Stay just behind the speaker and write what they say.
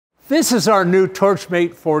This is our new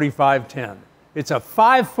Torchmate 4510. It's a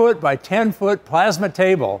 5-foot by 10-foot plasma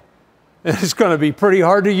table. It's going to be pretty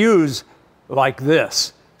hard to use like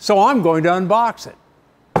this. So I'm going to unbox it.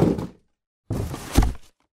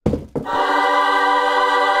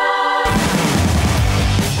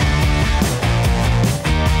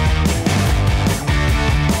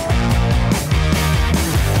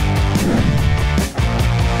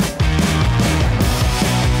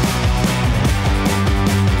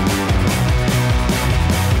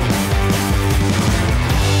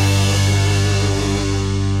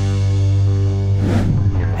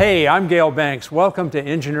 Hey, I'm Gale Banks. Welcome to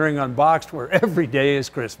Engineering Unboxed, where every day is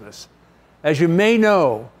Christmas. As you may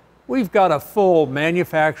know, we've got a full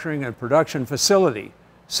manufacturing and production facility,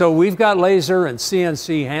 so we've got laser and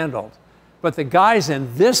CNC handled. But the guys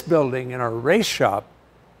in this building in our race shop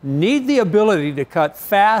need the ability to cut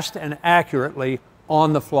fast and accurately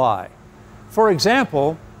on the fly. For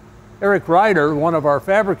example, Eric Ryder, one of our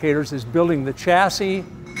fabricators, is building the chassis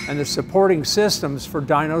and the supporting systems for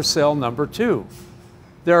dyno cell number 2.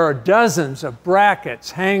 There are dozens of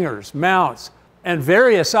brackets, hangers, mounts, and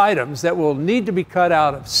various items that will need to be cut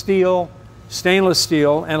out of steel, stainless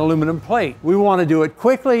steel, and aluminum plate. We want to do it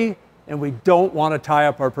quickly, and we don't want to tie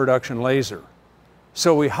up our production laser.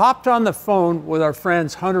 So we hopped on the phone with our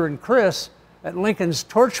friends Hunter and Chris at Lincoln's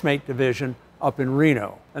Torchmate division up in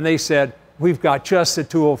Reno. And they said, we've got just the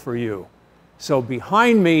tool for you. So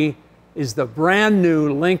behind me is the brand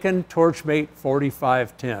new Lincoln Torchmate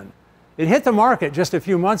 4510. It hit the market just a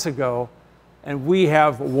few months ago, and we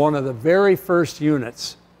have one of the very first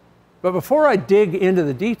units. But before I dig into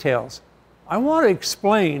the details, I want to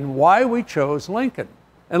explain why we chose Lincoln.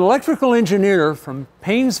 An electrical engineer from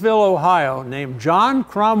Painesville, Ohio, named John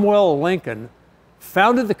Cromwell Lincoln,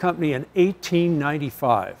 founded the company in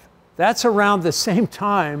 1895. That's around the same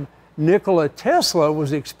time Nikola Tesla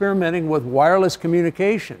was experimenting with wireless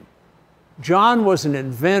communication. John was an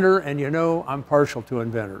inventor, and you know I'm partial to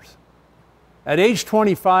inventors. At age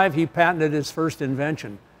 25, he patented his first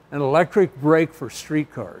invention, an electric brake for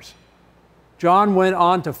streetcars. John went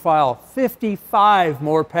on to file 55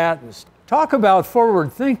 more patents. Talk about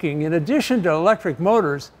forward thinking. In addition to electric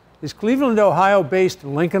motors, his Cleveland, Ohio-based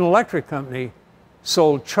Lincoln Electric Company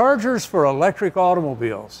sold chargers for electric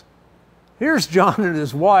automobiles. Here's John and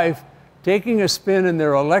his wife taking a spin in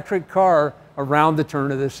their electric car around the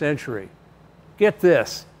turn of the century. Get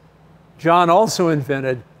this. John also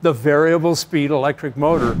invented the variable speed electric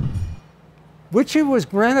motor, which he was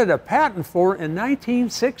granted a patent for in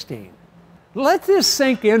 1916. Let this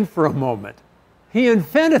sink in for a moment. He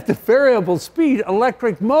invented the variable speed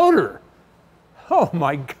electric motor. Oh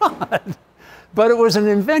my God. But it was an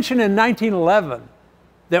invention in 1911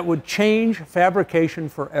 that would change fabrication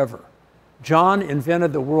forever. John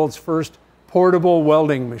invented the world's first portable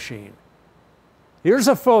welding machine. Here's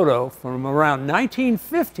a photo from around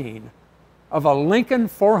 1915 of a Lincoln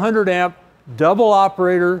 400 amp double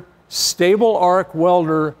operator stable arc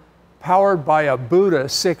welder powered by a Buddha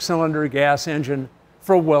 6-cylinder gas engine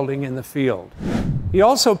for welding in the field. He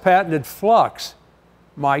also patented flux.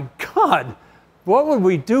 My God, what would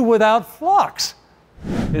we do without flux?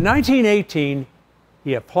 In 1918,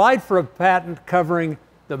 he applied for a patent covering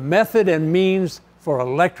the method and means for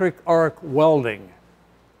electric arc welding.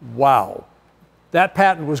 Wow. That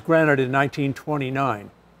patent was granted in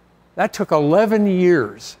 1929. That took 11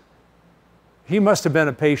 years. He must have been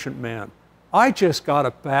a patient man. I just got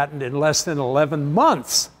a patent in less than 11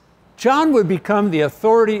 months. John would become the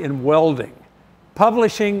authority in welding,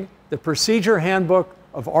 publishing the Procedure Handbook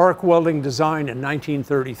of Arc Welding Design in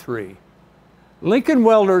 1933. Lincoln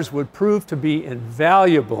welders would prove to be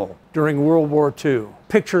invaluable during World War II.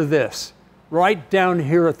 Picture this, right down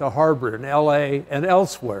here at the harbor in LA and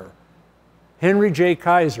elsewhere. Henry J.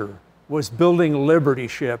 Kaiser was building Liberty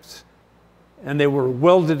ships, and they were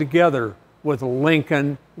welded together with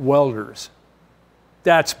Lincoln welders.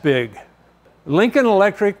 That's big. Lincoln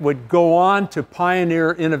Electric would go on to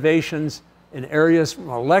pioneer innovations in areas from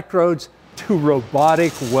electrodes to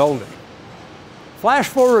robotic welding. Flash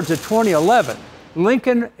forward to 2011,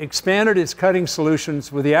 Lincoln expanded its cutting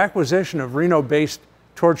solutions with the acquisition of Reno-based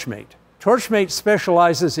Torchmate. Torchmate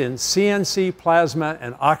specializes in CNC plasma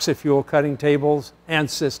and oxyfuel cutting tables and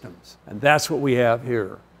systems. And that's what we have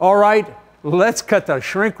here. All right, let's cut the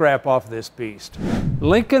shrink wrap off this beast.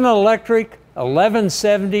 Lincoln Electric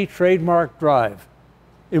 1170 trademark drive.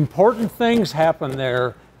 Important things happen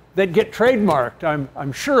there that get trademarked,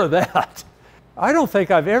 I'm sure of that. I don't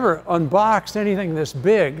think I've ever unboxed anything this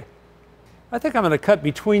big. I think I'm going to cut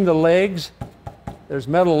between the legs. There's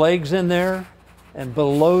metal legs in there, and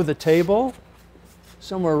below the table,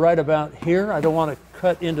 somewhere right about here. I don't want to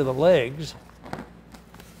cut into the legs.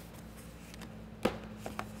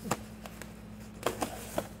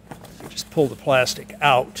 Just pull the plastic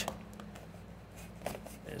out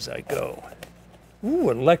as I go. Ooh,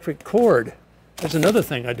 an electric cord. That's another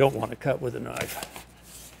thing I don't want to cut with a knife.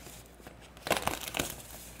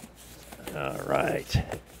 All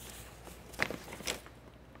right.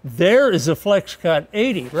 There is a Flexcut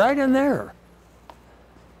 80, right in there.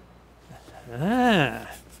 Ah.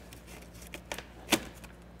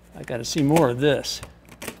 I got to see more of this.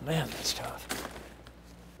 Man, that's tough.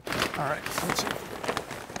 All right, let's see.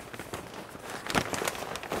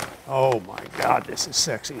 Oh my God, this is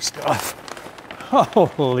sexy stuff.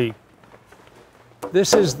 Holy.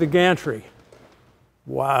 This is the gantry.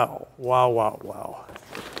 Wow, wow, wow, wow.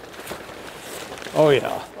 Oh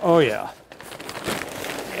yeah, oh yeah.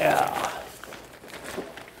 Yeah.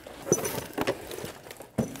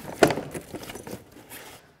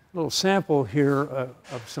 Little sample here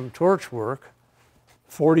of some torch work.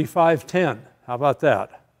 4510, how about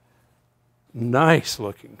that? Nice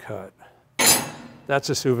looking cut. That's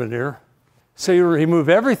a souvenir. So you remove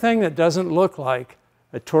everything that doesn't look like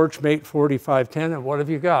a Torchmate 4510, and what have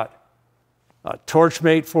you got? A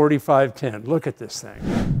Torchmate 4510. Look at this thing.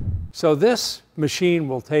 So this machine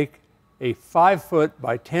will take a 5-foot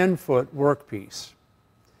by 10-foot workpiece.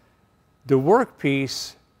 The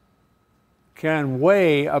workpiece can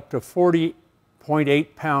weigh up to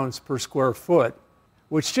 40.8 pounds per square foot,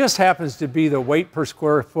 which just happens to be the weight per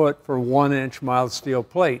square foot for 1-inch mild steel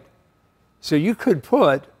plate. So you could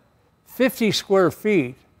put 50 square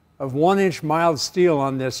feet of 1-inch mild steel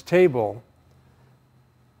on this table,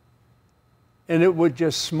 and it would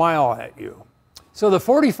just smile at you. So the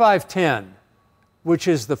 4510, which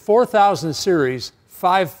is the 4000 series,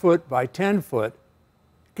 5-foot by 10-foot,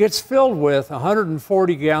 gets filled with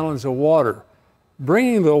 140 gallons of water,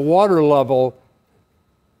 bringing the water level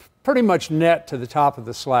pretty much net to the top of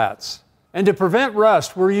the slats. And to prevent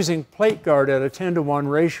rust, we're using PlateGuard at a 10-to-1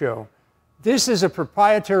 ratio. This is a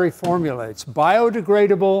proprietary formula. It's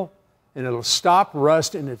biodegradable, and it'll stop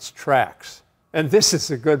rust in its tracks. And this is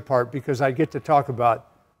the good part, because I get to talk about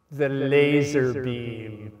the laser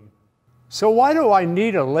beam. So why do I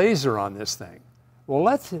need a laser on this thing? Well,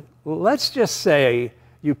 let's just say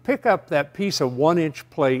you pick up that piece of 1-inch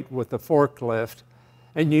plate with the forklift,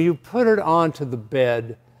 and you put it onto the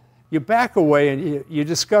bed. You back away, and you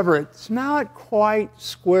discover it's not quite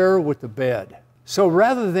square with the bed. So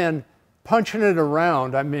rather than punching it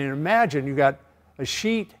around, I mean, imagine you got a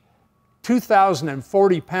sheet,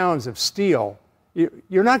 2,040 pounds of steel.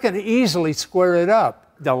 You're not going to easily square it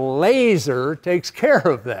up. The laser takes care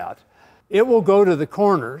of that. It will go to the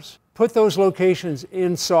corners, put those locations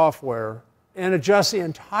in software, and adjust the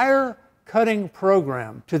entire cutting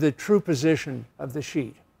program to the true position of the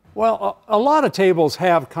sheet. Well, a lot of tables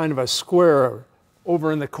have kind of a square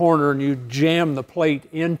over in the corner, and you jam the plate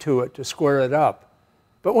into it to square it up.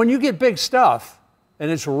 But when you get big stuff,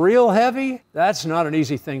 and it's real heavy, that's not an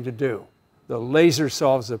easy thing to do. The laser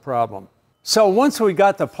solves the problem. So once we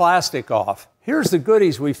got the plastic off, here's the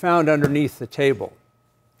goodies we found underneath the table.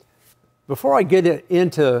 Before I get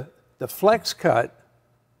into the Flexcut,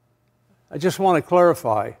 I just want to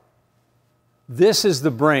clarify, this is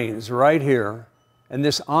the brains right here, and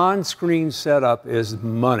this on-screen setup is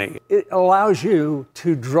money. It allows you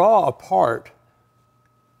to draw a part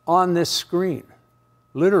on this screen,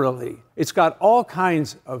 literally. It's got all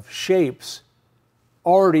kinds of shapes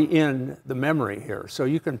already in the memory here. So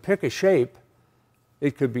you can pick a shape.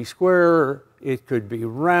 It could be square, it could be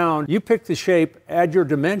round. You pick the shape, add your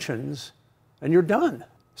dimensions, and you're done.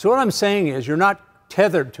 So what I'm saying is you're not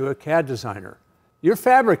tethered to a CAD designer. Your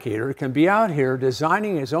fabricator can be out here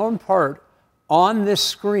designing his own part on this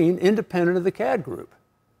screen independent of the CAD group.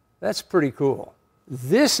 That's pretty cool.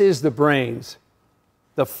 This is the brains.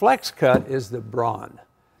 The Flexcut is the brawn.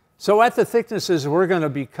 So at the thicknesses we're going to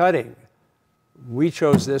be cutting, we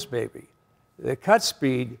chose this baby. The cut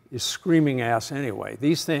speed is screaming ass anyway.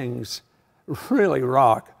 These things really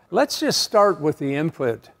rock. Let's just start with the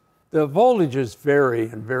input. The voltages vary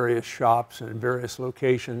in various shops and in various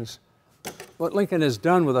locations. What Lincoln has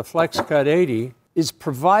done with a Flexcut 80 is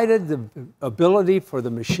provided the ability for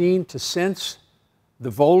the machine to sense the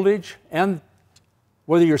voltage, and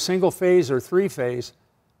whether you're single phase or 3-phase,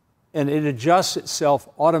 and it adjusts itself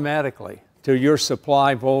automatically to your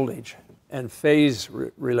supply voltage and phase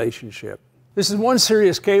relationship. This is one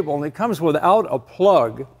serious cable, and it comes without a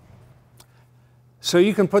plug, so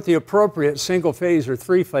you can put the appropriate single phase or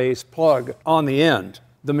 3-phase plug on the end.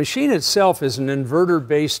 The machine itself is an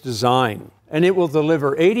inverter-based design, and it will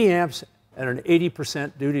deliver 80 amps and an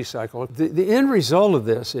 80% duty cycle. The end result of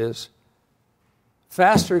this is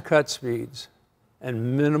faster cut speeds,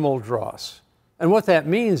 and minimal dross. And what that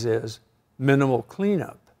means is minimal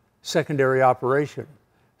cleanup, secondary operation.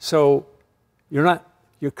 So you're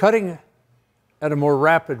cutting at a more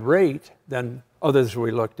rapid rate than others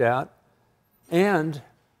we looked at. And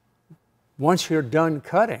once you're done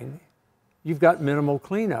cutting, you've got minimal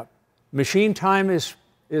cleanup. Machine time is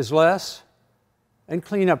less, and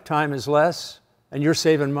cleanup time is less, and you're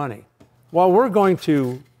saving money. While we're going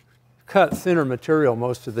to cut thinner material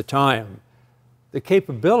most of the time, the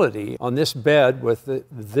capability on this bed with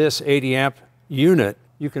this 80 amp unit,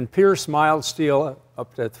 you can pierce mild steel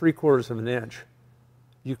up to 3/4 of an inch.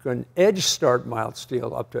 You can edge start mild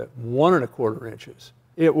steel up to 1¼ inches.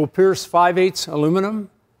 It will pierce 5/8 aluminum,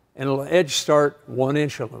 and it'll edge start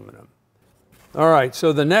 1-inch aluminum. All right,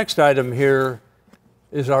 so the next item here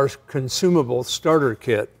is our consumable starter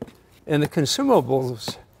kit. And the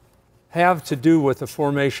consumables have to do with the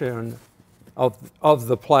formation of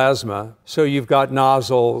the plasma. So you've got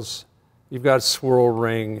nozzles, you've got swirl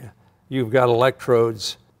ring, you've got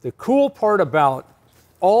electrodes. The cool part about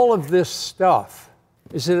all of this stuff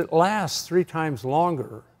is that it lasts 3 times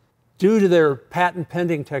longer due to their patent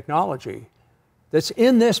pending technology that's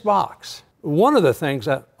in this box. One of the things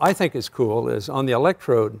that I think is cool is on the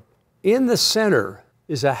electrode, in the center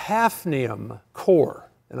is a hafnium core.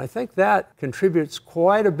 And I think that contributes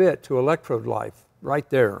quite a bit to electrode life right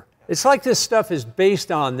there. It's like this stuff is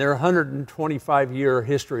based on their 125-year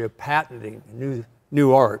history of patenting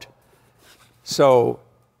new art. So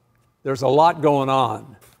there's a lot going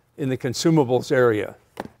on in the consumables area.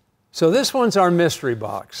 So this one's our mystery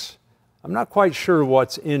box. I'm not quite sure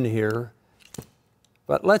what's in here,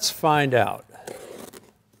 but let's find out.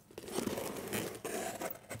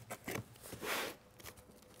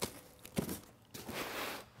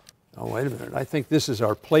 Oh, wait a minute. I think this is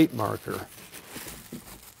our plate marker.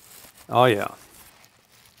 Oh, yeah.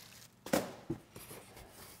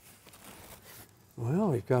 Well,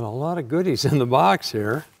 we've got a lot of goodies in the box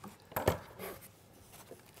here.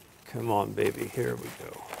 Come on, baby. Here we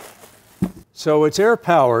go. So it's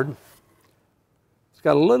air-powered. It's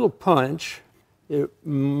got a little punch. It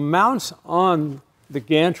mounts on the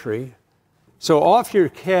gantry. So off your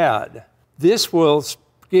CAD, this will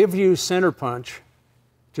give you center punch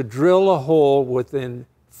to drill a hole within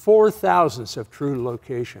 4/1000ths of true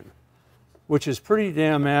location, which is pretty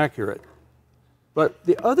damn accurate. But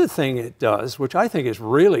the other thing it does, which I think is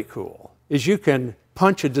really cool, is you can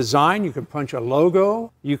punch a design, you can punch a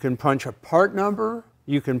logo, you can punch a part number,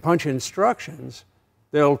 you can punch instructions.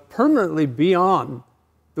 They'll permanently be on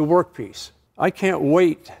the workpiece. I can't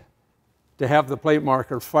wait to have the plate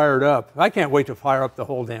marker fired up. I can't wait to fire up the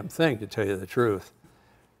whole damn thing, to tell you the truth.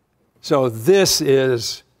 So this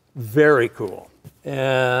is very cool.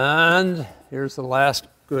 And here's the last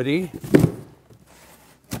goodie,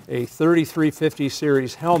 a 3350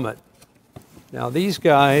 series helmet. Now these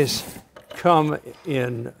guys come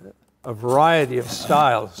in a variety of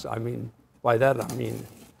styles. I mean, by that I mean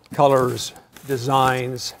colors,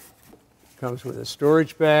 designs. Comes with a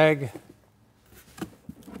storage bag.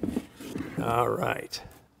 All right.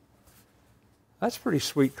 That's a pretty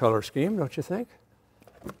sweet color scheme, don't you think?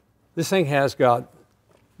 This thing has got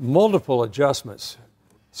multiple adjustments,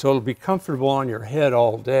 so it'll be comfortable on your head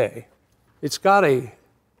all day. It's got a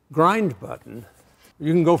grind button.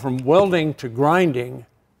 You can go from welding to grinding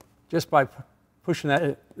just by pushing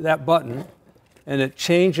that button, and it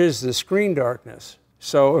changes the screen darkness.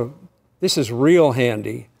 So this is real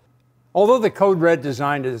handy. Although the Code Red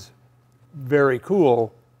design is very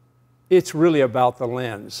cool, it's really about the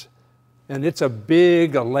lens. And it's a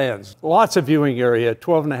big lens. Lots of viewing area,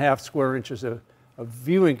 12.5 square inches of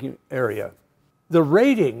viewing area. The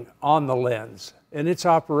rating on the lens and its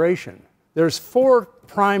operation, there's 4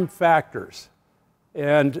 prime factors.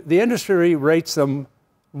 And the industry rates them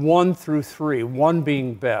 1 through 3, 1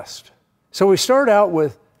 being best. So we start out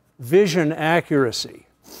with vision accuracy.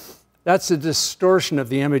 That's the distortion of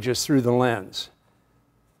the images through the lens.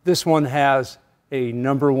 This one has a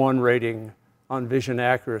 #1 rating on vision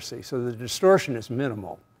accuracy, so the distortion is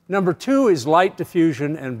minimal. #2 is light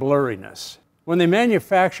diffusion and blurriness. When they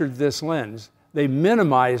manufactured this lens, they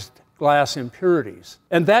minimized glass impurities,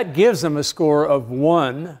 and that gives them a score of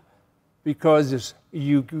 1 because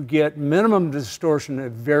you get minimum distortion and a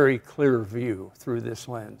very clear view through this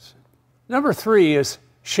lens. #3 is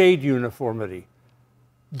shade uniformity.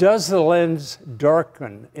 Does the lens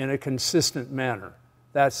darken in a consistent manner?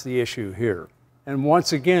 That's the issue here. And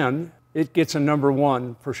once again, it gets a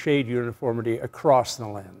 #1 for shade uniformity across the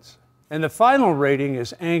lens. And the final rating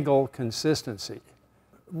is angle consistency.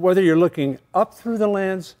 Whether you're looking up through the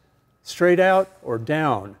lens, straight out, or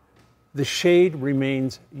down, the shade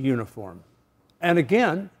remains uniform. And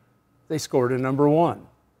again, they scored a #1.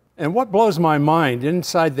 And what blows my mind,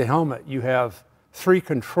 inside the helmet you have 3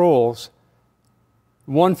 controls,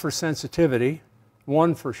 one for sensitivity,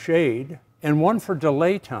 one for shade, and one for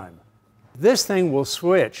delay time. This thing will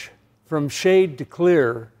switch from shade to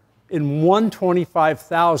clear in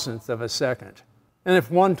 1/25,000th of a second. And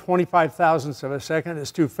if 1/25,000th of a second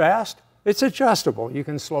is too fast, it's adjustable. You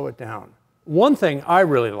can slow it down. One thing I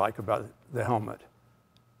really like about the helmet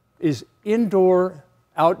is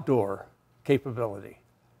indoor-outdoor capability.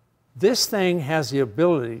 This thing has the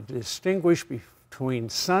ability to distinguish between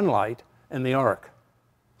sunlight and the arc.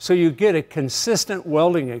 So you get a consistent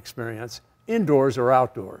welding experience indoors or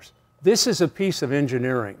outdoors. This is a piece of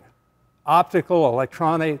engineering. Optical,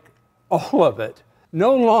 electronic, all of it.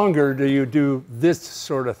 No longer do you do this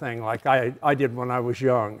sort of thing like I did when I was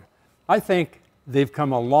young. I think they've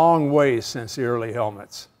come a long way since the early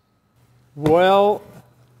helmets. Well,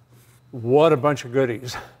 what a bunch of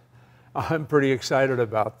goodies. I'm pretty excited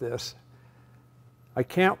about this. I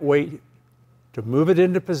can't wait to move it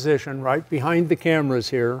into position right behind the cameras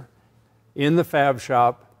here in the fab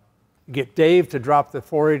shop, get Dave to drop the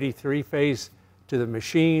 483 phase to the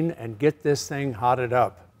machine and get this thing hotted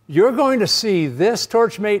up. You're going to see this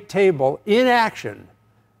Torchmate table in action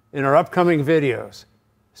in our upcoming videos,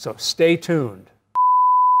 so stay tuned.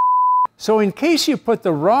 So in case you put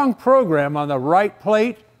the wrong program on the right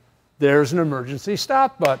plate, there's an emergency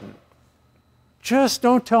stop button. Just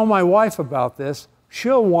don't tell my wife about this.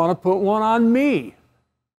 She'll want to put one on me.